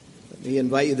We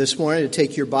invite you this morning to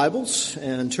take your Bibles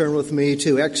and turn with me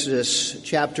to Exodus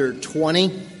chapter 20.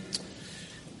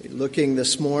 We're looking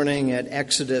this morning at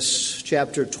Exodus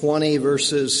chapter 20,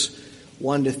 verses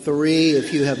 1 to 3.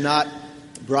 If you have not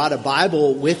brought a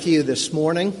Bible with you this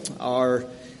morning, our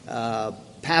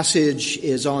passage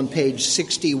is on page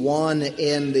 61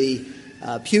 in the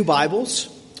Pew Bibles,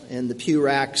 in the pew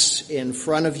racks in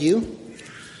front of you.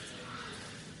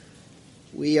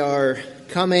 We are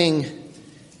coming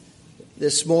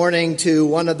this morning to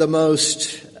one of the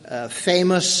most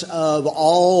famous of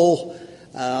all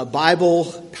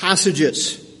Bible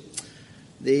passages,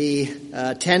 the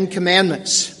Ten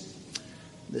Commandments.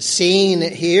 The scene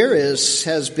here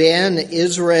has been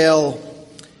Israel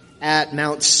at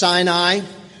Mount Sinai.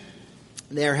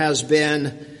 There has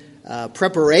been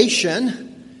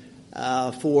preparation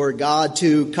for God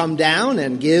to come down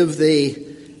and give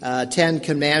the Ten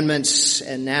Commandments,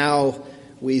 and now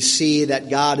we see that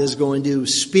God is going to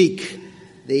speak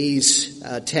these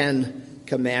 10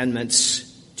 commandments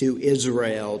to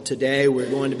Israel. Today we're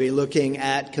going to be looking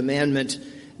at commandment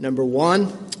number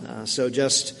 1, so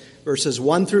just verses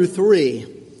 1 through 3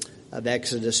 of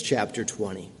Exodus chapter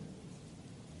 20.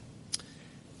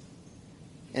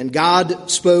 And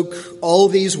God spoke all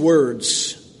these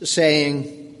words,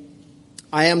 saying,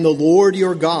 I am the Lord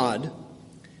your God,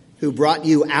 who brought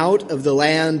you out of the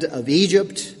land of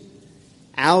Egypt,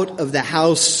 out of the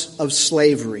house of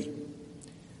slavery.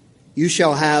 You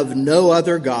shall have no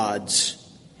other gods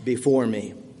before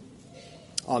me.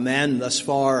 Amen. Thus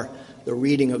far, the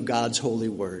reading of God's holy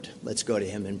word. Let's go to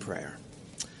him in prayer.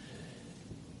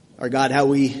 Our God, how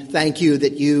we thank you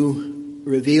that you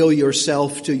reveal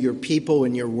yourself to your people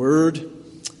in your word.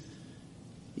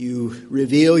 You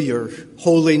reveal your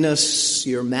holiness,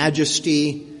 your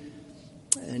majesty,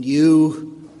 and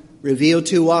you reveal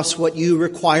to us what you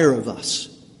require of us.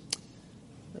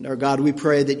 And our God, we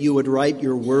pray that you would write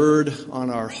your word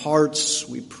on our hearts.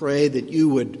 We pray that you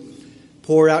would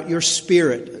pour out your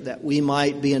Spirit that we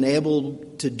might be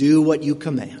enabled to do what you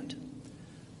command.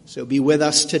 So be with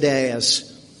us today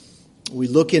as we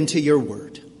look into your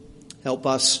word. Help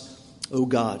us, O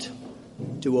God,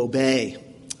 to obey,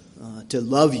 to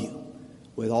love you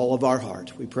with all of our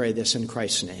heart. We pray this in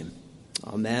Christ's name.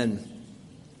 Amen.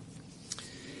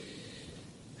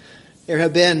 There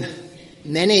have been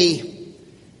many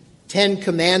Ten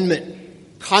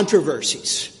Commandment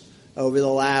controversies over the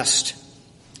last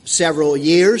several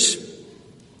years.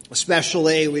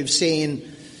 Especially we've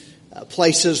seen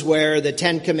places where the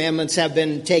Ten Commandments have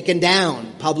been taken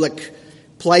down, public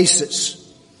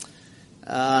places.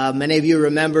 Many of you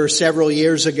remember several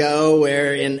years ago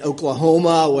where in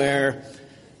Oklahoma where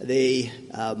the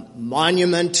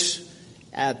monument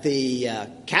at the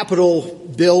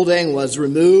Capitol building was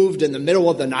removed in the middle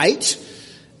of the night.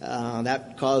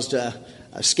 That caused a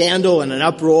scandal and an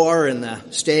uproar in the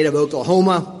state of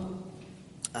Oklahoma.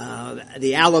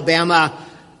 The Alabama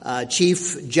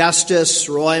Chief Justice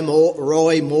Roy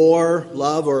Moore,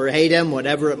 love or hate him,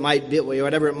 whatever it might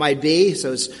be,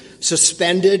 so it's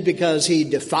suspended because he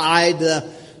defied the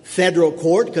federal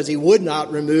court because he would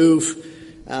not remove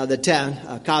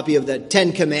a copy of the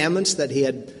Ten Commandments that he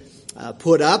had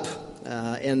put up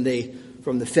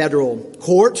from the federal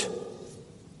court.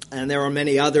 And there are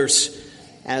many others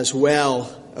as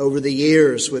well over the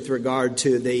years with regard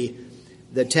to the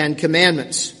Ten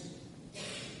Commandments.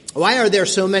 Why are there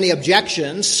so many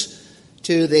objections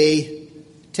to the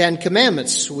Ten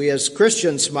Commandments? We as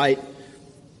Christians might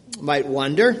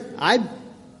wonder. I,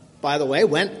 by the way,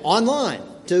 went online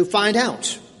to find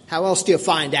out. How else do you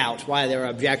find out why there are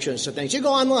objections to things? You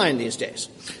go online these days.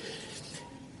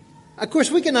 Of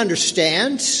course, we can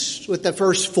understand with the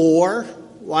first 4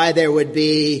 why there would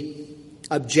be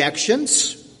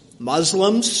objections.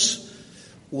 Muslims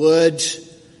would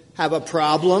have a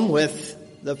problem with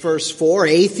the first 4.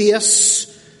 Atheists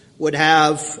would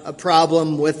have a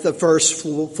problem with the first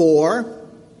 4.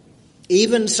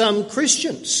 Even some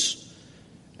Christians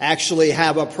actually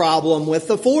have a problem with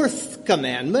the 4th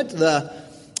commandment,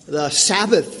 the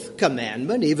Sabbath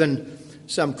commandment. Even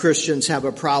some Christians have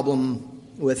a problem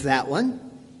with that one.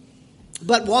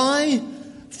 But why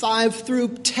 5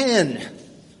 through 10,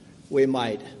 we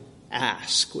might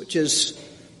ask, which is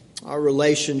our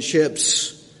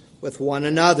relationships with one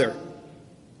another.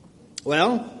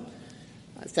 Well,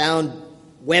 I found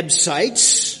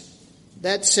websites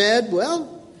that said,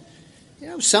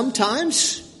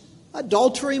 sometimes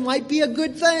adultery might be a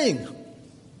good thing,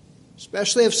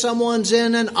 especially if someone's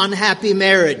in an unhappy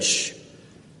marriage,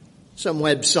 some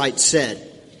websites said.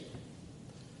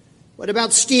 What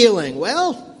about stealing?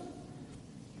 Well,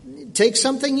 take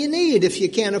something you need if you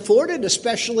can't afford it,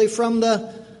 especially from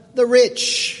the the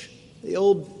rich, the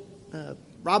old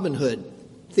Robin Hood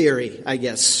theory, I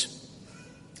guess.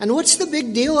 And what's the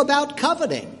big deal about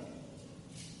coveting?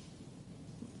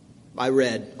 I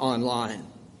read online.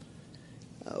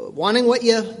 Wanting what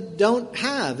you don't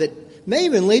have. It may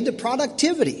even lead to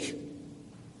productivity,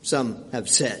 some have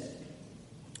said.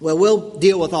 Well, we'll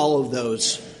deal with all of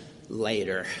those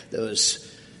later,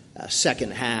 those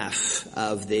second half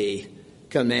of the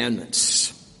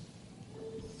commandments.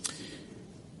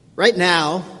 Right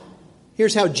now,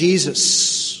 here's how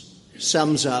Jesus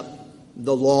sums up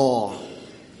the law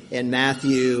in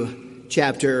Matthew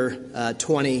chapter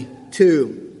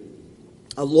 22.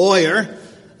 A lawyer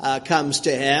comes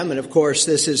to him, and of course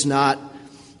this is not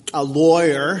a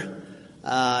lawyer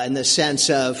in the sense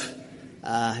of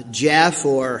Jeff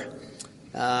or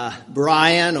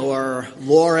Brian or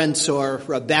Lawrence or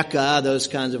Rebecca, those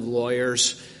kinds of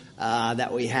lawyers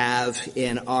that we have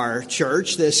in our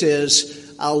church. This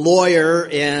is a lawyer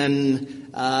in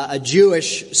a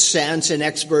Jewish sense, an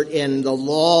expert in the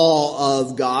law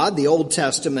of God, the Old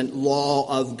Testament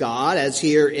law of God, as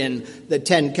here in the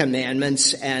Ten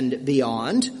Commandments and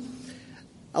beyond.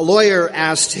 A lawyer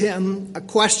asked him a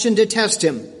question to test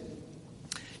him.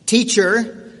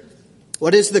 Teacher,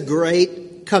 what is the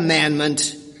great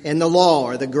commandment in the law,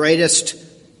 or the greatest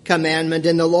commandment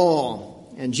in the law?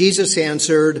 And Jesus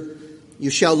answered, you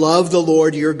shall love the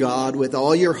Lord your God with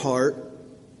all your heart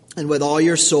and with all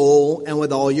your soul and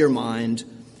with all your mind.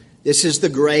 This is the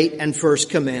great and first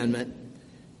commandment.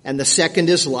 And the second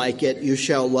is like it. You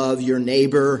shall love your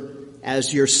neighbor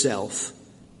as yourself.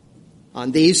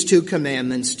 On these two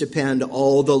commandments depend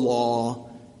all the law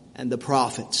and the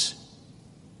prophets.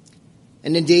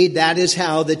 And indeed, that is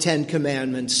how the Ten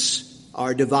Commandments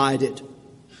are divided.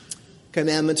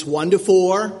 Commandments 1 to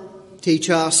 4 teach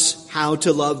us how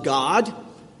to love God.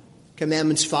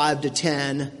 Commandments 5 to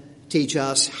 10 teach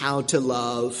us how to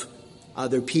love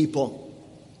other people.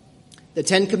 The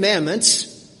Ten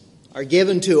Commandments are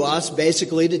given to us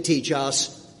basically to teach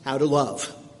us how to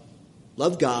love.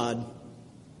 Love God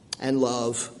and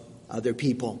love other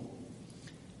people.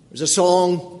 There's a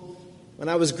song when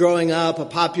I was growing up, a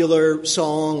popular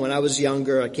song when I was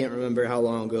younger. I can't remember how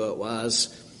long ago it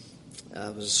was.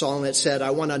 It was a song that said,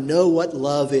 I want to know what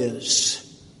love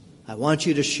is. I want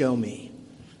you to show me.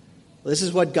 Well, this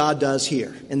is what God does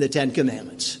here in the Ten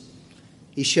Commandments.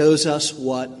 He shows us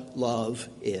what love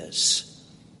is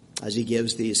as he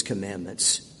gives these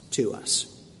commandments to us.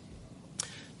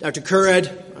 Dr.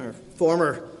 Currid, our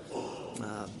former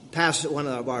one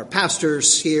of our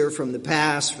pastors here from the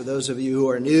past, for those of you who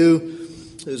are new,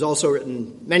 who's also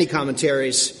written many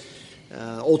commentaries,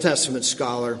 Old Testament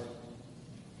scholar.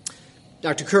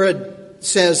 Dr. Currid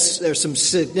says there's some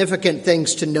significant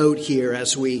things to note here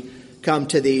as we come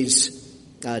to these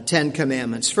Ten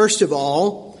Commandments. First of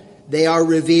all, they are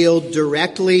revealed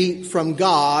directly from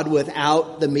God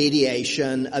without the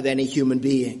mediation of any human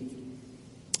being.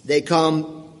 They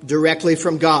come directly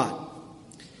from God.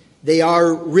 They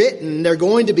are written, they're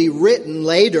going to be written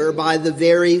later by the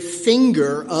very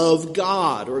finger of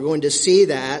God. We're going to see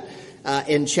that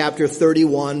in chapter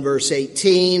 31, verse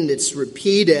 18. It's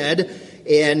repeated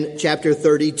in chapter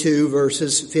 32,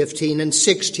 verses 15 and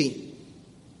 16.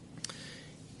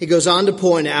 He goes on to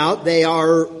point out they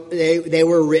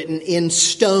were written in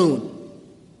stone.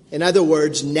 In other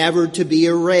words, never to be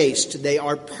erased. They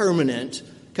are permanent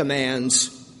commands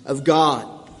of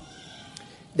God.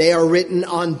 They are written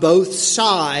on both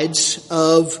sides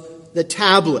of the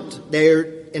tablet. They're,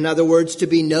 in other words, to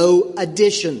be no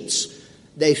additions.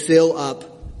 They fill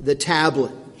up the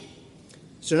tablet.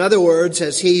 So in other words,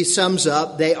 as he sums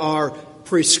up, they are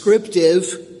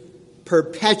prescriptive,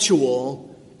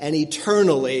 perpetual, and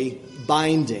eternally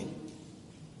binding.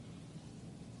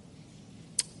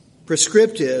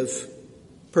 Prescriptive,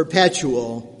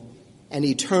 perpetual, and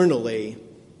eternally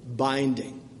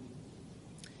binding.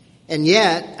 And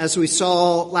yet, as we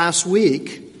saw last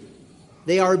week,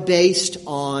 they are based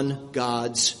on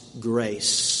God's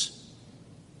grace.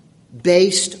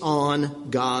 Based on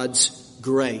God's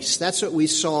grace. That's what we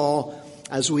saw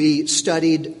as we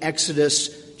studied Exodus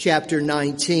chapter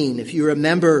 19. If you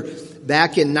remember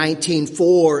back in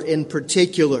 19:4 in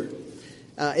particular,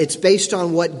 it's based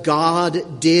on what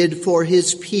God did for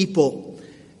his people.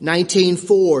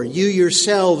 19:4, you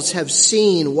yourselves have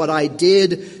seen what I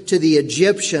did to the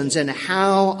Egyptians and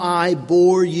how I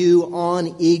bore you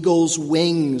on eagle's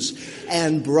wings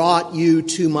and brought you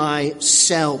to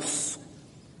myself.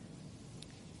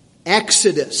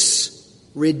 Exodus,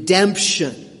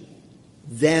 redemption,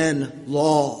 then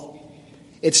law.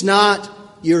 It's not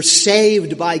you're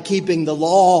saved by keeping the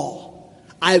law.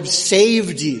 I've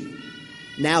saved you.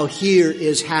 Now here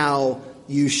is how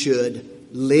you should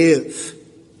live.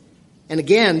 And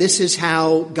again, this is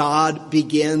how God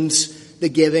begins the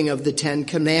giving of the Ten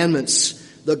Commandments.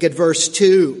 Look at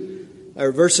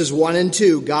verses 1 and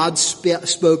 2. God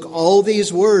spoke all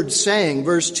these words, saying,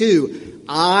 verse 2,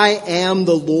 I am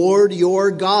the Lord your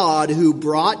God who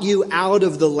brought you out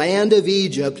of the land of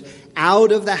Egypt,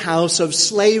 out of the house of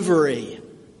slavery.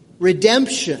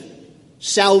 Redemption,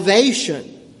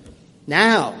 salvation.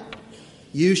 Now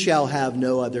you shall have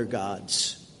no other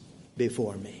gods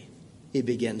before me. He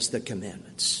begins the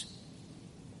commandments.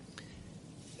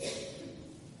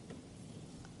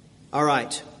 All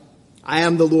right. I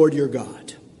am the Lord your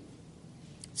God.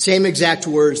 Same exact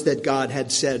words that God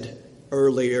had said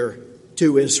earlier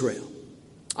to Israel.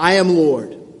 I am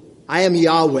Lord. I am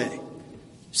Yahweh.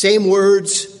 Same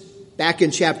words back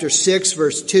in chapter 6,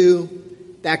 verse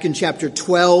 2. Back in chapter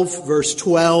 12, verse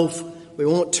 12. We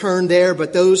won't turn there,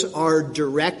 but those are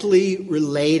directly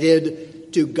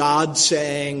related to God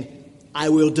saying, I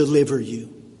will deliver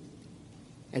you.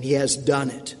 And he has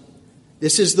done it.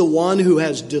 This is the one who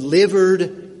has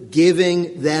delivered,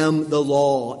 giving them the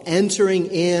law, entering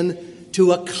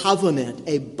into a covenant,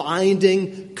 a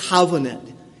binding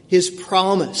covenant, his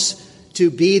promise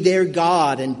to be their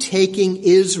God and taking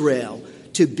Israel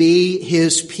to be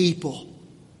his people.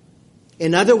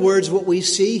 In other words, what we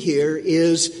see here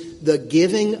is the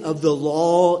giving of the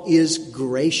law is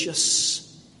gracious.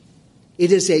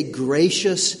 It is a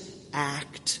gracious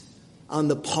act on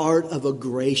the part of a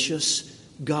gracious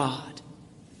God.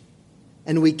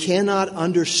 And we cannot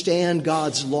understand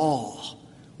God's law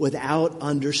without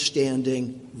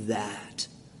understanding that.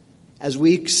 As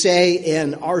we say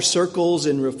in our circles,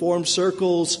 in Reformed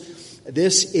circles,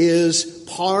 this is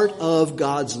part of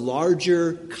God's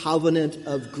larger covenant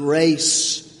of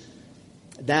grace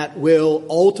that will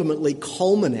ultimately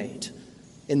culminate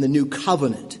in the new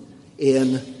covenant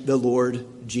in the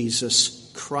Lord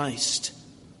Jesus Christ.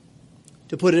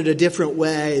 To put it a different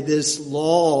way, this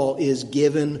law is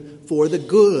given for the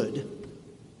good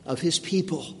of his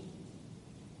people.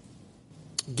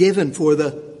 Given for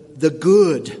the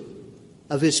good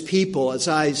of his people. As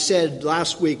I said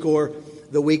last week or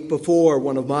the week before,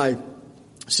 one of my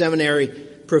seminary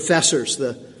professors,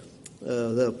 the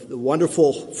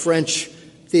wonderful French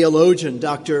theologian,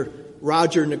 Dr.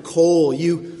 Roger Nicole,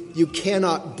 you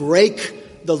cannot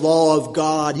break the law of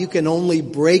God. You can only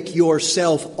break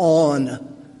yourself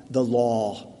on the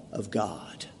law of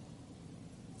God.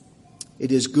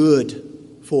 It is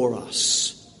good for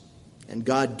us, and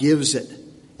God gives it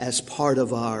as part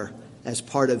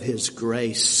of his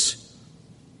grace.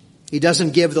 He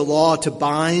doesn't give the law to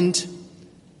bind.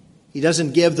 He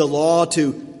doesn't give the law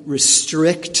to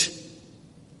restrict.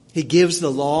 He gives the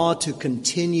law to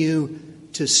continue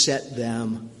to set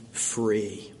them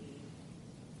free.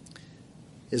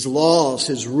 His laws,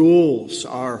 his rules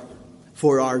are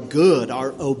for our good.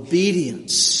 Our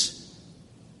obedience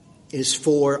is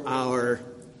for our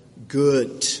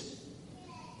good.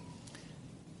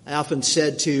 I often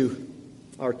said to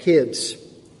our kids,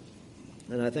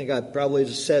 and I think I probably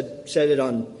said it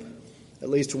on at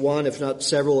least one, if not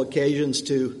several occasions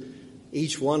to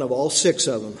each one of all 6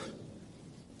 of them,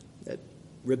 that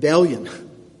rebellion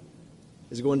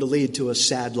is going to lead to a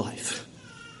sad life.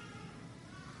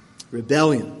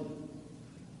 Rebellion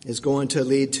is going to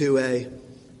lead to a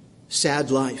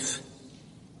sad life.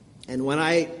 And when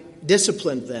I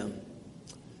disciplined them,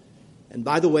 and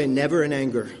by the way, never in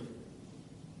anger,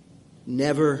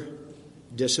 never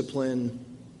discipline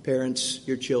parents,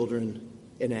 your children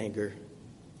in anger.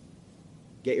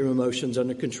 Get your emotions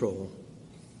under control.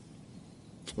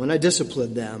 When I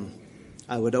disciplined them,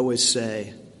 I would always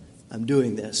say, I'm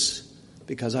doing this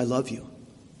because I love you.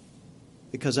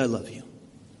 Because I love you.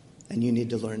 And you need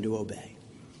to learn to obey.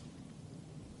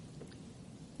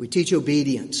 We teach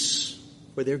obedience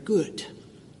for their good,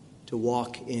 to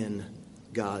walk in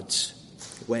God's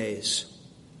ways.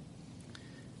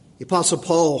 The Apostle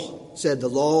Paul said the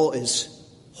law is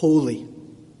holy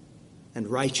and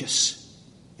righteous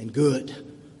and good.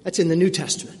 That's in the New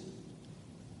Testament.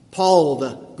 Paul,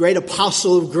 the great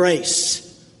apostle of grace,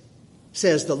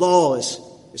 says the law is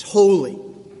holy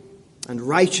and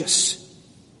righteous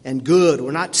and good.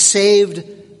 We're not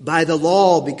saved by the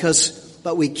law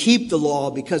but we keep the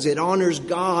law because it honors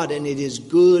God and it is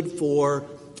good for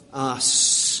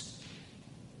us.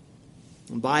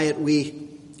 And by it we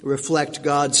reflect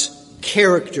God's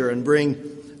character and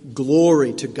bring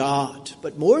glory to God.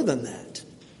 But more than that,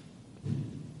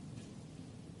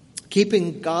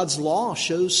 keeping God's law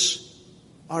shows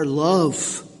our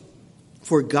love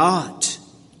for God.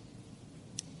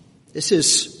 This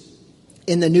is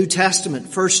in the New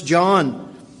Testament. 1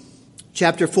 John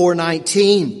Chapter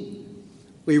 4:19,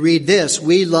 we read this,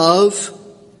 we love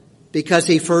because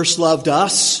he first loved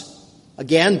us.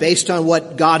 Again, based on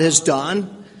what God has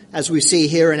done, as we see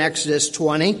here in Exodus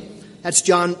 20. That's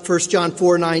 1 John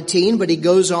 4:19, but he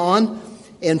goes on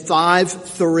in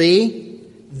 5:3.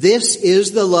 This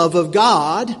is the love of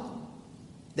God,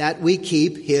 that we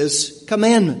keep his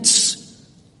commandments.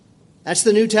 That's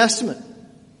the New Testament.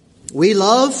 We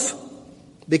love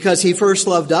because he first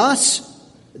loved us.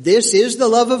 This is the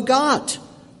love of God,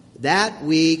 that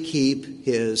we keep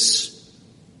his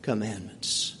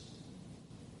commandments.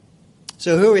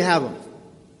 So here we have them.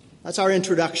 That's our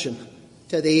introduction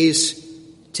to these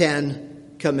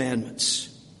 10 commandments.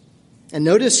 And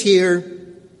notice here,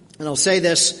 and I'll say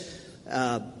this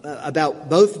about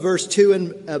both verse 2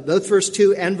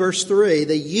 and verse 3,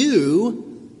 the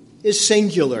you is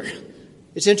singular.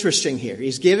 It's interesting here.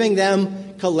 He's giving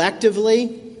them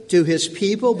collectively to his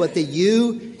people, but the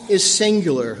you is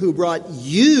singular. Who brought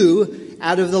you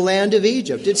out of the land of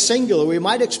Egypt? It's singular. We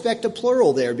might expect a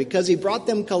plural there because he brought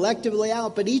them collectively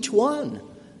out, but each one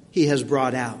he has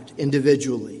brought out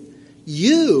individually.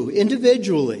 You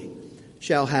individually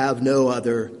shall have no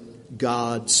other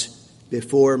gods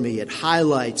before me. It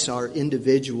highlights our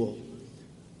individual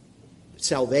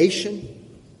salvation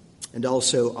and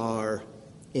also our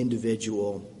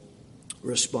individual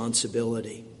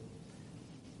responsibility.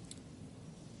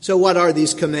 So what are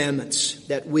these commandments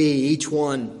that we, each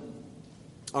one,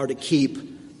 are to keep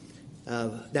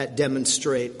that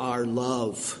demonstrate our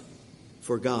love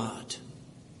for God,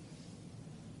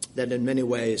 that in many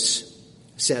ways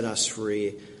set us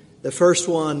free? The first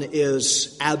one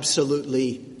is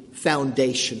absolutely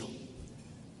foundational.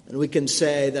 And we can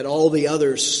say that all the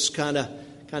others kind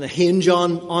of hinge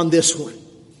on this one.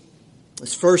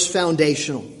 This first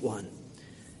foundational one.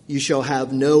 You shall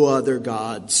have no other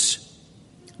gods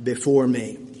before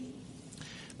me.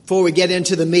 Before we get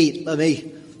into the meat,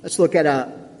 let's look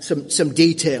at some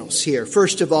details here.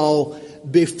 First of all,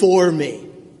 before me.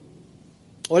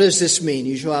 What does this mean?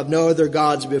 You shall have no other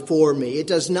gods before me. It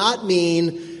does not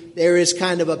mean there is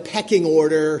kind of a pecking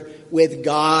order with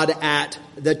God at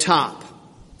the top.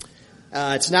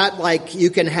 It's not like you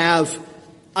can have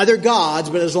other gods,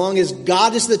 but as long as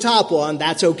God is the top one,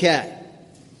 that's okay.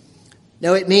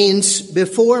 No, it means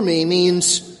before me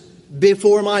means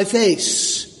before my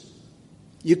face.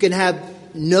 You can have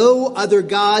no other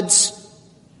gods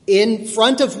in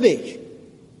front of me,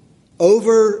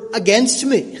 over against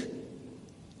me.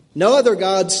 No other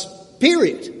gods,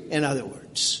 period, in other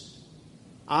words.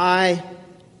 I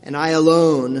and I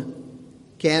alone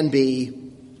can be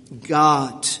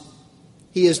God.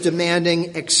 He is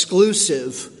demanding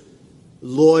exclusive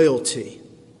loyalty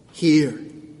here.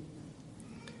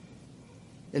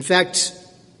 In fact,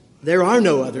 there are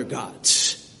no other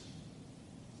gods.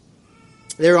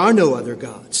 There are no other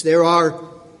gods. There are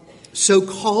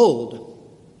so-called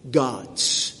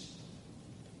gods.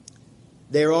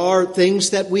 There are things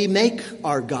that we make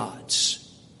our gods.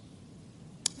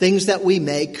 Things that we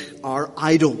make our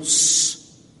idols.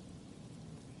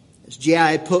 As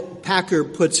J.I. Packer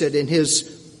puts it in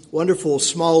his wonderful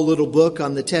small little book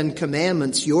on the 10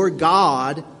 Commandments, your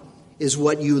God is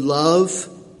what you love,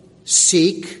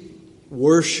 seek,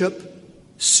 worship,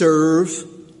 serve,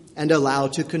 and allow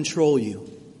to control you.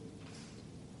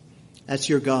 That's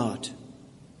your God.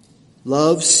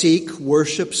 Love, seek,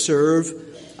 worship, serve,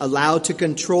 allow to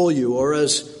control you. Or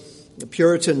as the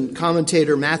Puritan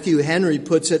commentator Matthew Henry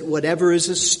puts it, whatever is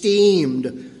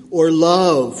esteemed or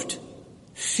loved,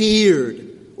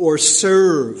 feared or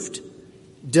served,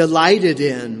 delighted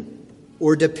in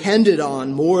or depended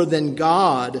on more than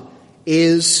God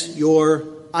is your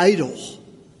idol.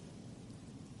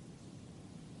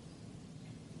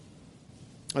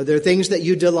 Are there things that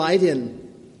you delight in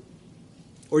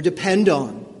or depend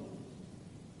on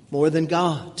more than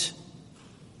God?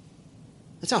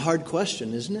 That's a hard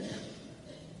question, isn't it?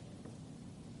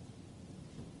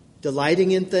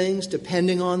 Delighting in things,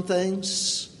 depending on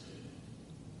things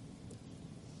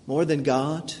more than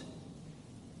God.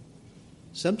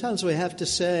 Sometimes we have to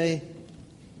say,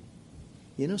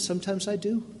 sometimes I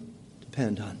do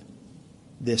depend on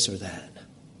this or that,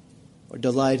 or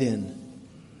delight in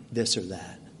this or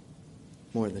that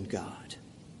more than God.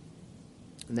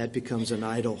 And that becomes an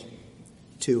idol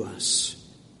to us.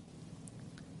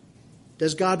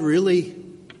 Does God really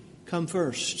come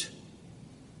first?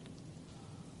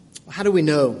 How do we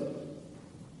know?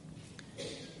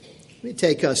 Let me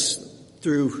take us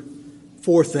through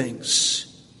 4 things.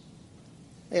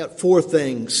 I got 4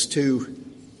 things to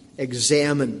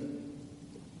examine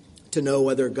to know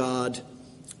whether God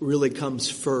really comes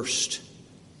first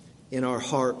in our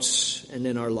hearts and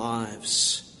in our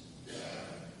lives.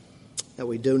 That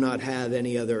we do not have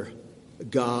any other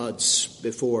gods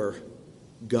before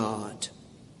God.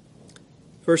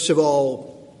 First of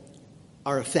all,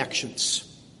 our affections.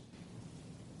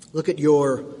 Look at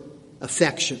your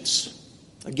affections.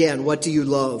 Again, what do you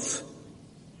love?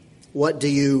 What do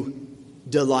you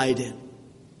delight in?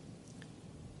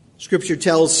 Scripture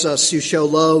tells us you shall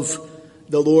love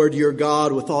the Lord your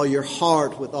God with all your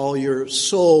heart, with all your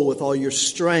soul, with all your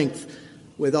strength,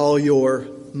 with all your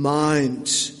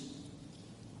mind.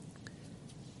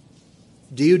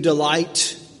 Do you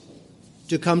delight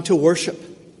to come to worship?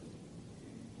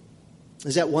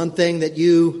 Is that one thing that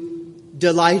you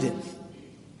delight in?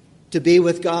 To be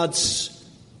with God's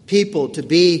people, to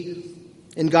be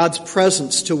in God's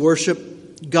presence, to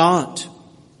worship God?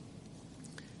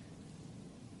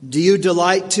 Do you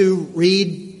delight to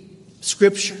read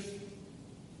Scripture?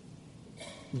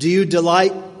 Do you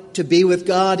delight to be with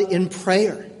God in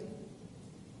prayer?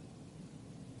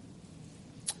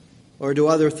 Or do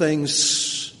other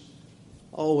things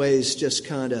always just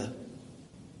kind of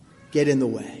get in the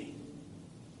way?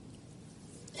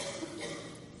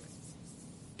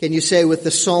 Can you say with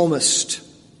the psalmist,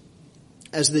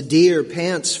 as the deer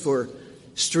pants for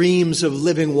streams of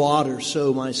living water,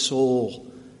 so my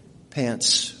soul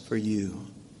pants for you?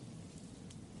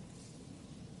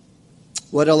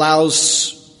 What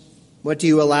do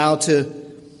you allow to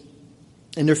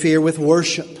interfere with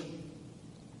worship?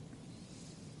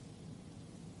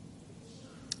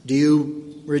 Do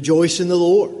you rejoice in the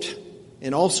Lord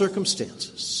in all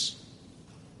circumstances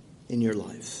in your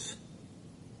life?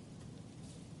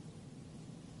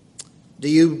 Do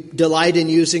you delight in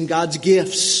using God's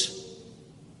gifts?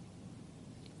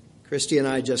 Christy and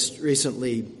I just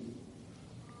recently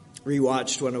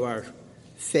rewatched one of our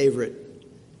favorite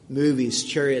movies,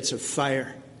 Chariots of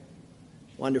Fire.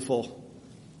 Wonderful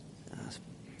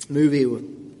movie,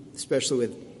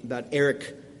 especially about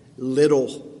Eric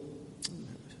Liddell,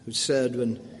 who said,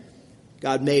 when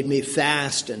God made me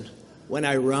fast and when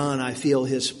I run, I feel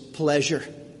His pleasure.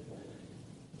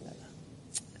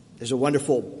 There's a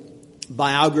wonderful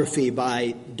biography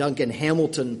by Duncan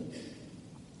Hamilton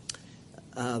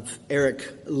of Eric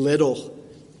Liddell.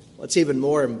 What's even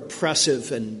more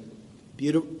impressive and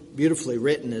beautifully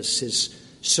written is his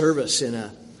service in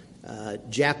a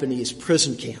Japanese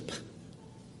prison camp.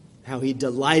 How he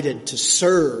delighted to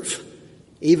serve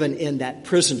even in that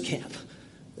prison camp.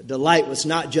 The delight was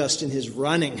not just in his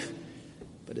running,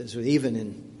 but it was even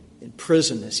in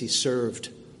prison as he served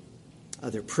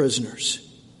other prisoners.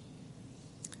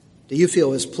 Do you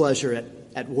feel His pleasure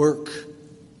at work,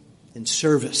 in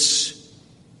service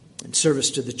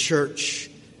to the church,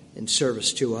 in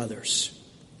service to others?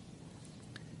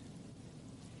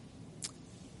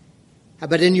 How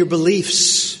about in your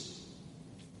beliefs?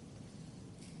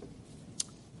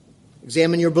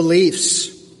 Examine your beliefs.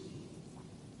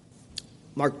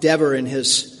 Mark Dever, in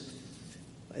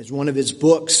one of his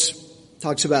books,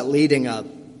 talks about leading a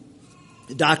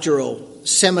doctoral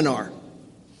seminar.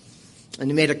 And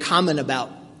he made a comment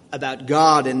about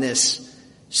God in this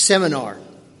seminar.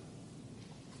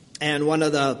 And one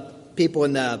of the people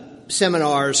in the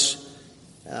seminars,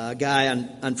 a guy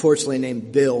unfortunately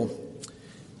named Bill,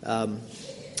 I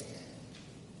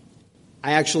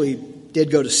actually did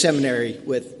go to seminary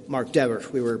with Mark Dever.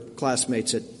 We were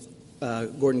classmates at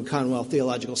Gordon Conwell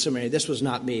Theological Seminary. This was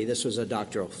not me. This was a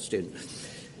doctoral student.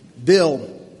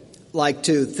 Bill liked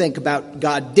to think about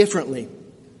God differently,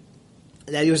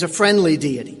 that He was a friendly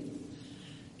deity.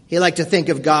 He liked to think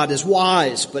of God as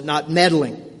wise but not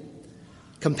meddling,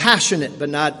 compassionate but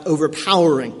not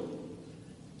overpowering,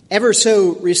 ever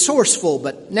so resourceful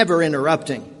but never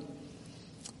interrupting.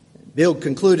 Bill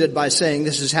concluded by saying,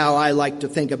 "This is how I like to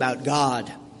think about God."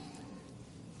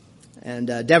 And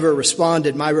Dever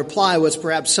responded, "My reply was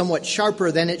perhaps somewhat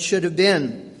sharper than it should have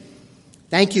been.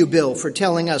 Thank you, Bill, for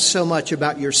telling us so much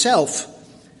about yourself,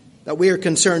 but we are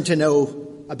concerned to know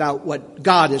about what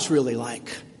God is really like."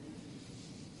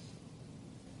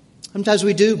 Sometimes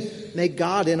we do make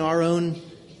God in our own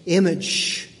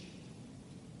image.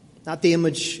 Not the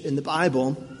image in the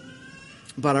Bible,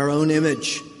 but our own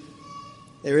image.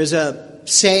 There is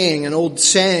an old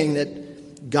saying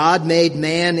that God made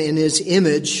man in His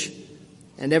image,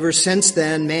 and ever since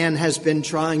then, man has been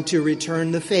trying to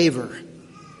return the favor.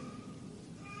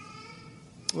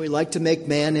 We like to make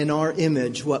man in our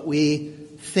image, what we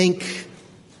think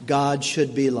God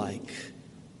should be like,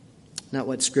 not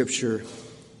what Scripture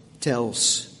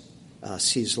tells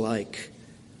us He's like.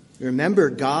 Remember,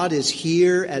 God is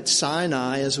here at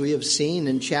Sinai, as we have seen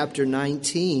in chapter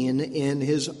 19, in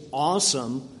His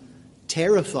awesome,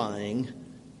 terrifying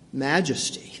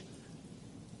majesty.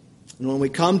 And when we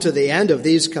come to the end of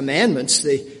these commandments,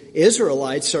 the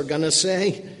Israelites are going to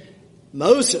say,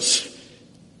 Moses,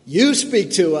 you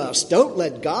speak to us. Don't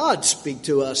let God speak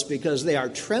to us, because they are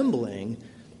trembling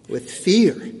with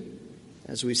fear,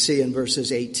 as we see in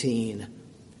verses 18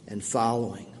 and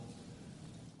following.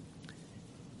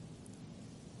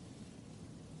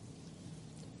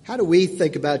 How do we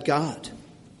think about God?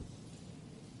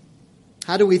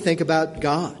 How do we think about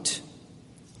God?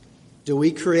 Do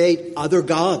we create other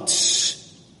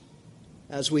gods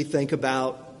as we think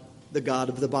about the God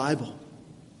of the Bible?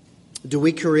 Do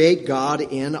we create God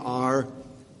in our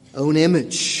own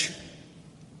image?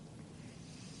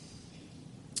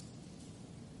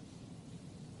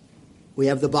 We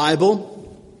have the Bible.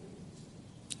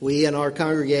 We in our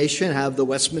congregation have the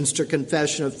Westminster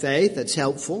Confession of Faith. That's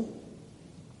helpful.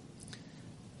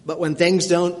 But when things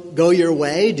don't go your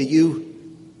way, do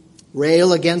you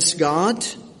rail against God?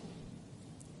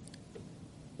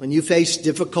 When you face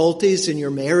difficulties in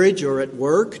your marriage or at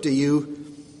work, do you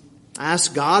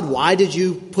ask God, why did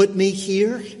you put me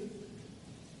here?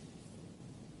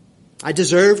 I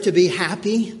deserve to be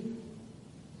happy.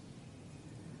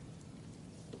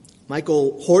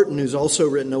 Michael Horton, who's also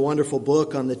written a wonderful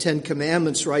book on the Ten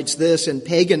Commandments, writes this: in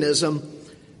paganism,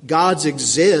 gods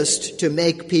exist to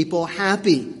make people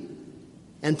happy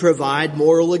and provide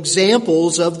moral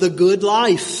examples of the good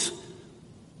life.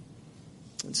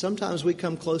 And sometimes we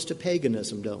come close to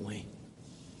paganism, don't we,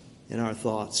 in our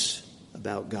thoughts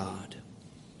about God.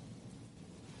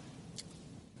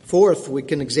 Fourth, we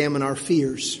can examine our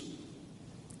fears.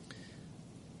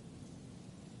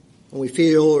 When we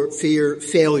fear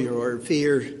failure or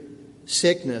fear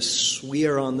sickness, we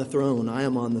are on the throne. I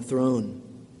am on the throne.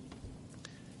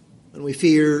 When we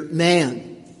fear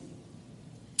man,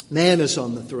 man is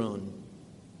on the throne,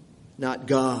 not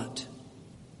God.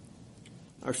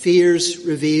 Our fears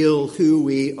reveal who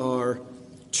we are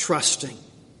trusting.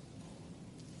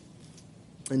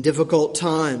 In difficult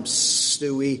times,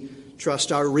 do we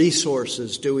trust our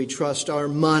resources? Do we trust our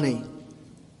money?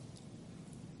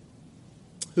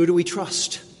 Who do we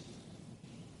trust?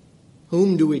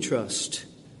 Whom do we trust?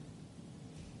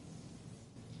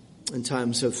 In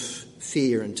times of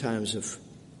fear, in times of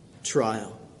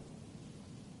trial.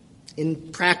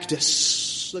 In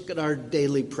practice, look at our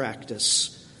daily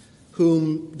practice.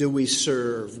 Whom do we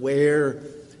serve? Where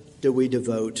do we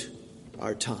devote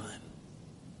our time?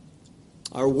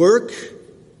 Our work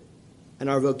and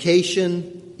our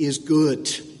vocation is good.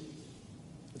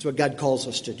 That's what God calls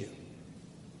us to do.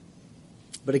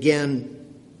 But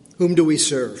again, whom do we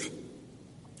serve?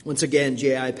 Once again,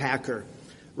 J.I. Packer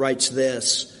writes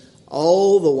this: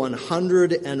 all the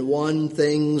 101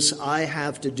 things I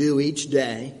have to do each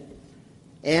day,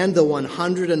 and the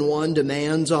 101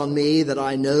 demands on me that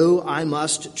I know I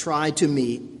must try to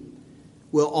meet,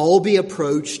 will all be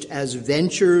approached as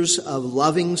ventures of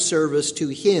loving service to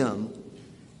Him,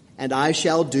 and I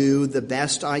shall do the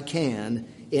best I can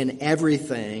in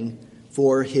everything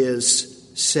for His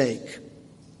sake.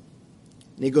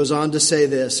 And he goes on to say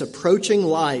this: approaching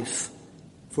life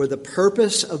for the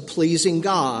purpose of pleasing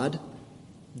God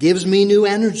gives me new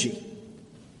energy.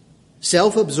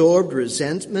 Self-absorbed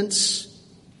resentments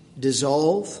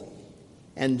dissolve,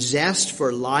 and zest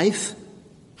for life,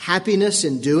 happiness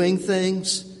in doing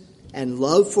things, and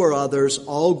love for others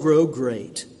all grow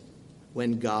great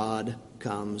when God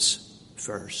comes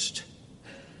first.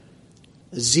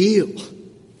 Zeal,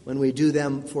 when we do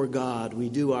them for God, we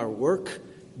do our work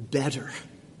better.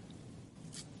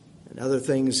 And other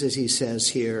things, as he says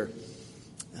here,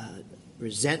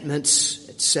 resentments,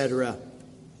 etc.,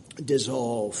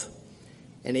 dissolve.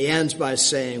 And he ends by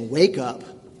saying, wake up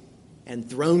and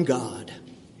throne God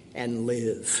and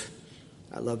live.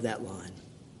 I love that line.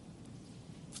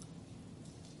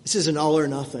 This is an all or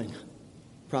nothing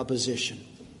proposition.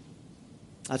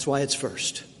 That's why it's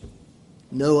first.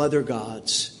 No other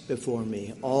gods before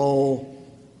me. All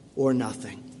or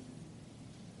nothing.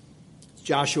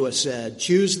 Joshua said,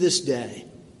 choose this day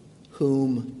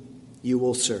whom you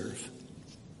will serve.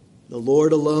 The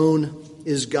Lord alone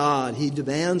is God. He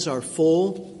demands our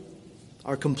full,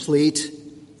 our complete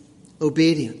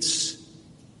obedience.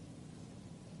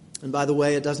 And by the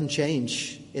way, it doesn't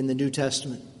change in the New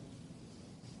Testament.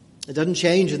 It doesn't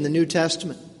change in the New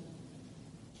Testament.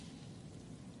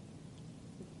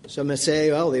 Some may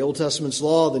say, well, the Old Testament's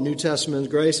law, the New Testament's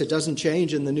grace. It doesn't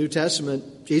change in the New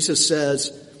Testament. Jesus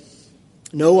says,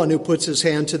 no one who puts his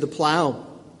hand to the plow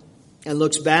and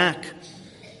looks back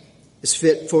is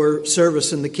fit for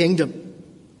service in the kingdom.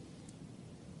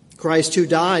 Christ who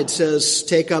died says,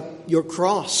 take up your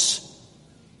cross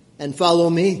and follow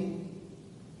me.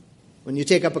 When you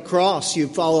take up a cross, you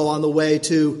follow on the way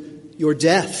to your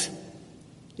death.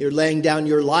 You're laying down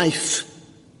your life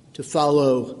to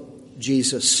follow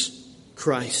Jesus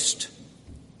Christ.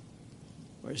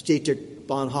 Or as Dietrich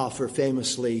Bonhoeffer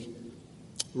famously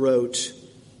wrote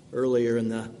earlier in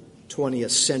the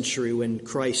 20th century, when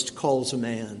Christ calls a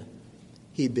man,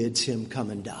 he bids him come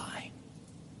and die.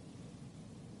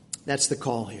 That's the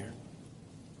call here.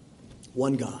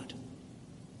 One God.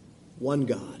 One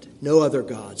God. No other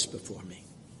gods before me.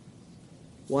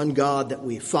 One God that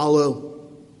we follow,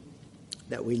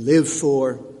 that we live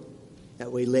for,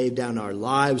 that we lay down our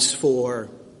lives for,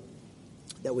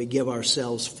 that we give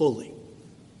ourselves fully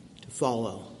to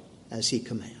follow as he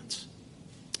commands.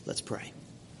 Let's pray.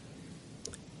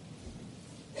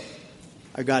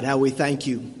 Our God, how we thank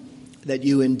you that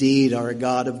you indeed are a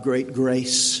God of great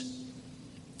grace,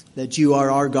 that you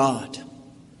are our God,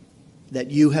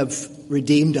 that you have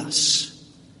redeemed us,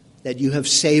 that you have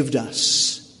saved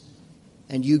us,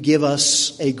 and you give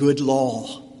us a good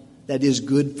law that is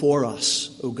good for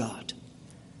us, O God.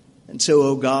 And so,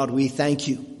 O God, we thank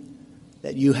you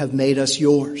that you have made us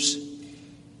yours.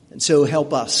 And so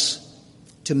help us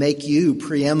to make you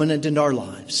preeminent in our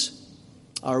lives,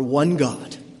 our one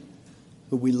God,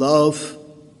 who we love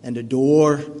and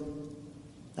adore,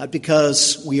 not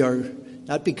because,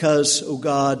 O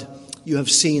God, you have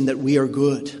seen that we are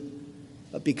good,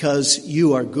 but because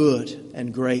you are good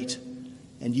and great,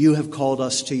 and you have called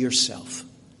us to yourself.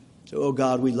 So, O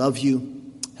God, we love you.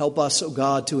 Help us, O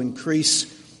God, to increase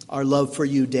our love for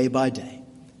you day by day.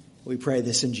 We pray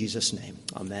this in Jesus' name.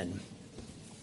 Amen.